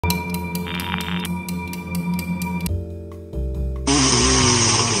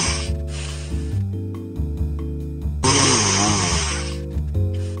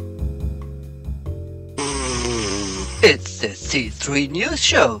RC3 News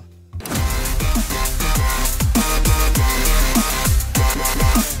Show.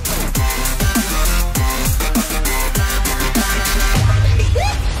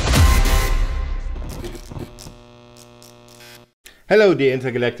 Hello dear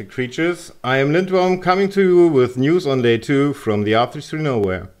intergalactic creatures, I am Lindworm coming to you with news on day 2 from the R33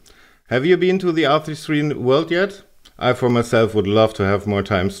 Nowhere. Have you been to the R33 world yet? I for myself would love to have more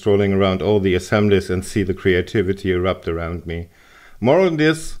time strolling around all the assemblies and see the creativity erupt around me. More on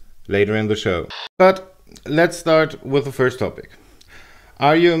this later in the show. But let's start with the first topic.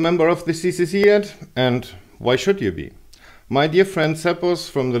 Are you a member of the CCC yet? And why should you be? My dear friend Seppos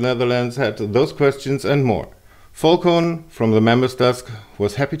from the Netherlands had those questions and more. Volkorn from the Members Desk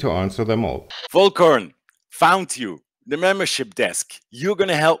was happy to answer them all. Volkorn, found you. The membership desk. You're going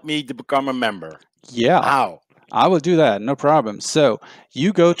to help me to become a member. Yeah. How? I will do that, no problem. So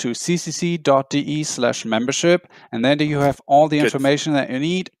you go to ccc.de/membership, and then you have all the information that you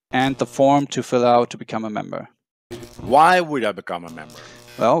need and the form to fill out to become a member. Why would I become a member?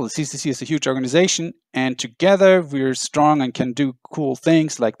 Well, the CCC is a huge organization, and together we're strong and can do cool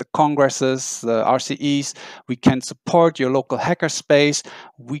things like the congresses, the RCEs. We can support your local hackerspace.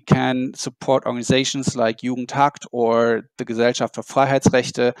 We can support organizations like Jugendhakt or the Gesellschaft für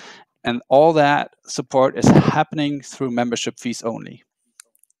Freiheitsrechte. And all that support is happening through membership fees only.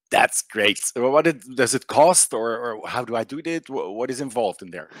 That's great. What does it cost, or how do I do that? What is involved in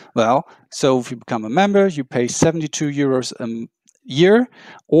there? Well, so if you become a member, you pay 72 euros a year,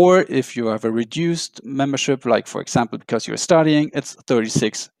 or if you have a reduced membership, like for example, because you're studying, it's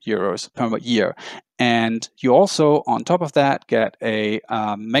 36 euros per year. And you also, on top of that, get a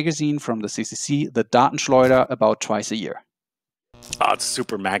magazine from the CCC, the Datenschleuder, about twice a year. Oh, it's a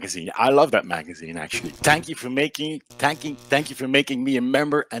super magazine. I love that magazine, actually. Thank you for making me a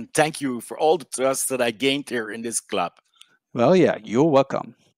member, and thank you for all the trust that I gained here in this club. Well, yeah, you're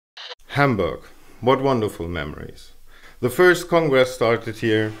welcome. Hamburg. What wonderful memories. The first Congress started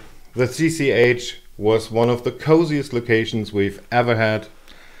here. The CCH was one of the coziest locations we've ever had.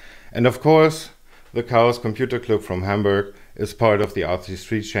 And of course, the Chaos Computer Club from Hamburg is part of the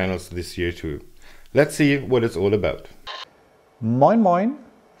RC3 channels this year too. Let's see what it's all about. Moin Moin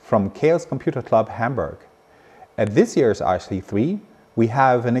from Chaos Computer Club Hamburg. At this year's RC3, we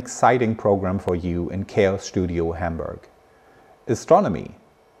have an exciting program for you in Chaos Studio Hamburg. Astronomy,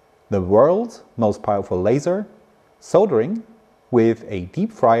 the world's most powerful laser, soldering with a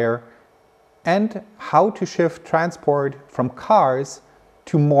deep fryer, and how to shift transport from cars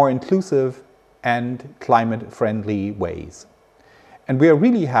to more inclusive and climate-friendly ways. And we are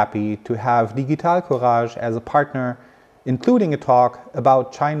really happy to have Digital Courage as a partner, including a talk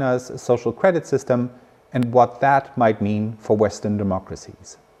about China's social credit system and what that might mean for Western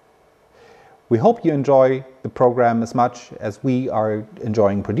democracies. We hope you enjoy the program as much as we are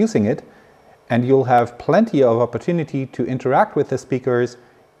enjoying producing it, and you'll have plenty of opportunity to interact with the speakers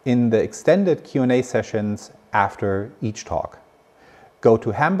in the extended Q&A sessions after each talk. Go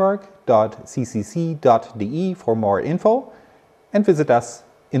to hamburg.ccc.de for more info and visit us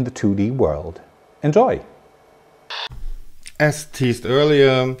in the 2D world. Enjoy! As teased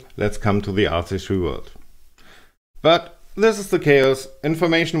earlier, let's come to the RC3 world. But this is the chaos.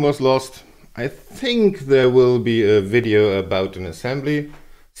 Information was lost. I think there will be a video about an assembly.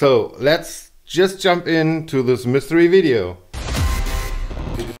 So let's just jump into this mystery video.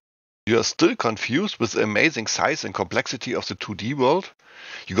 You are still confused with the amazing size and complexity of the 2D world?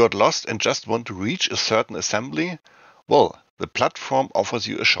 You got lost and just want to reach a certain assembly? Well, the platform offers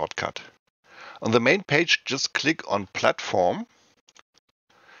you a shortcut. On the main page, just click on Platform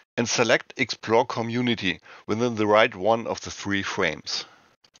and select Explore Community within the right one of the 3 frames.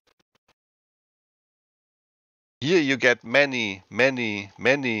 Here you get many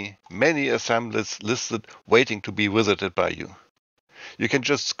assemblies listed waiting to be visited by you. You can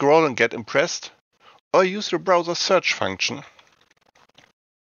just scroll and get impressed, or use your browser search function.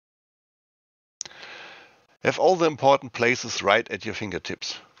 Have all the important places right at your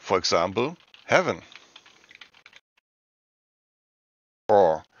fingertips. For example, Heaven,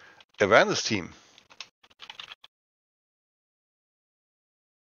 or Awareness Team.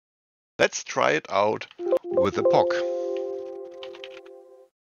 Let's try it out with a POC.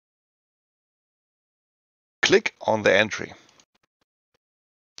 Click on the entry.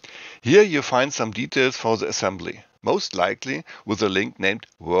 Here you find some details for the assembly, most likely with a link named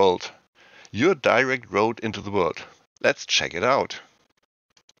World. Your direct road into the world. Let's check it out.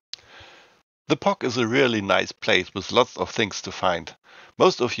 The POC is a really nice place with lots of things to find.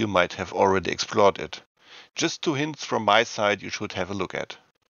 Most of you might have already explored it. Just 2 hints from my side you should have a look at.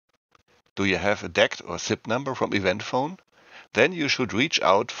 Do you have a DECT or SIP number from Event Phone? then you should reach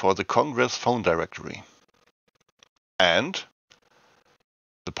out for the Congress phone directory. And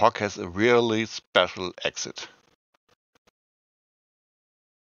the POC has a really special exit.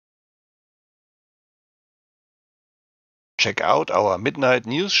 Check out our midnight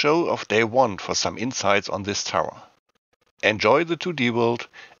news show of day 1 for some insights on this tower. Enjoy the 2D world,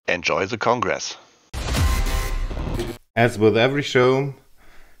 enjoy the Congress. As with every show,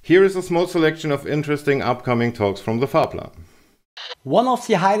 here is a small selection of interesting upcoming talks from the Fahrplan. One of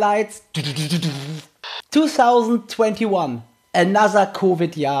the highlights, 2021, another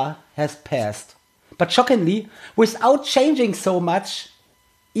COVID year has passed. But shockingly, without changing so much,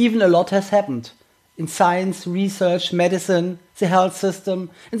 even a lot has happened. In science, research, medicine, the health system,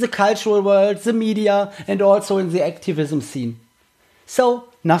 in the cultural world, the media, and also in the activism scene. So,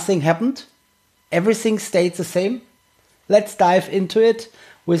 nothing happened? Everything stayed the same? Let's dive into it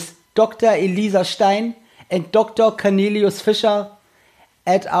with Dr. Elisa Stein and Dr. Cornelius Fischer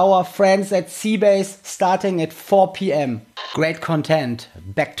at our friends at Seabase starting at 4 p.m. Great content.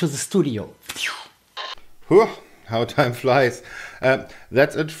 Back to the studio. Whew, how time flies.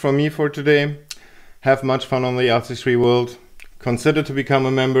 That's it from me for today. Have much fun on the rc3 world. Consider to become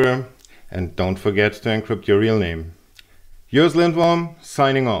a member. And don't forget to encrypt your real name. Yours Lindworm,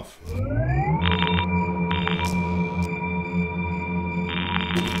 signing off.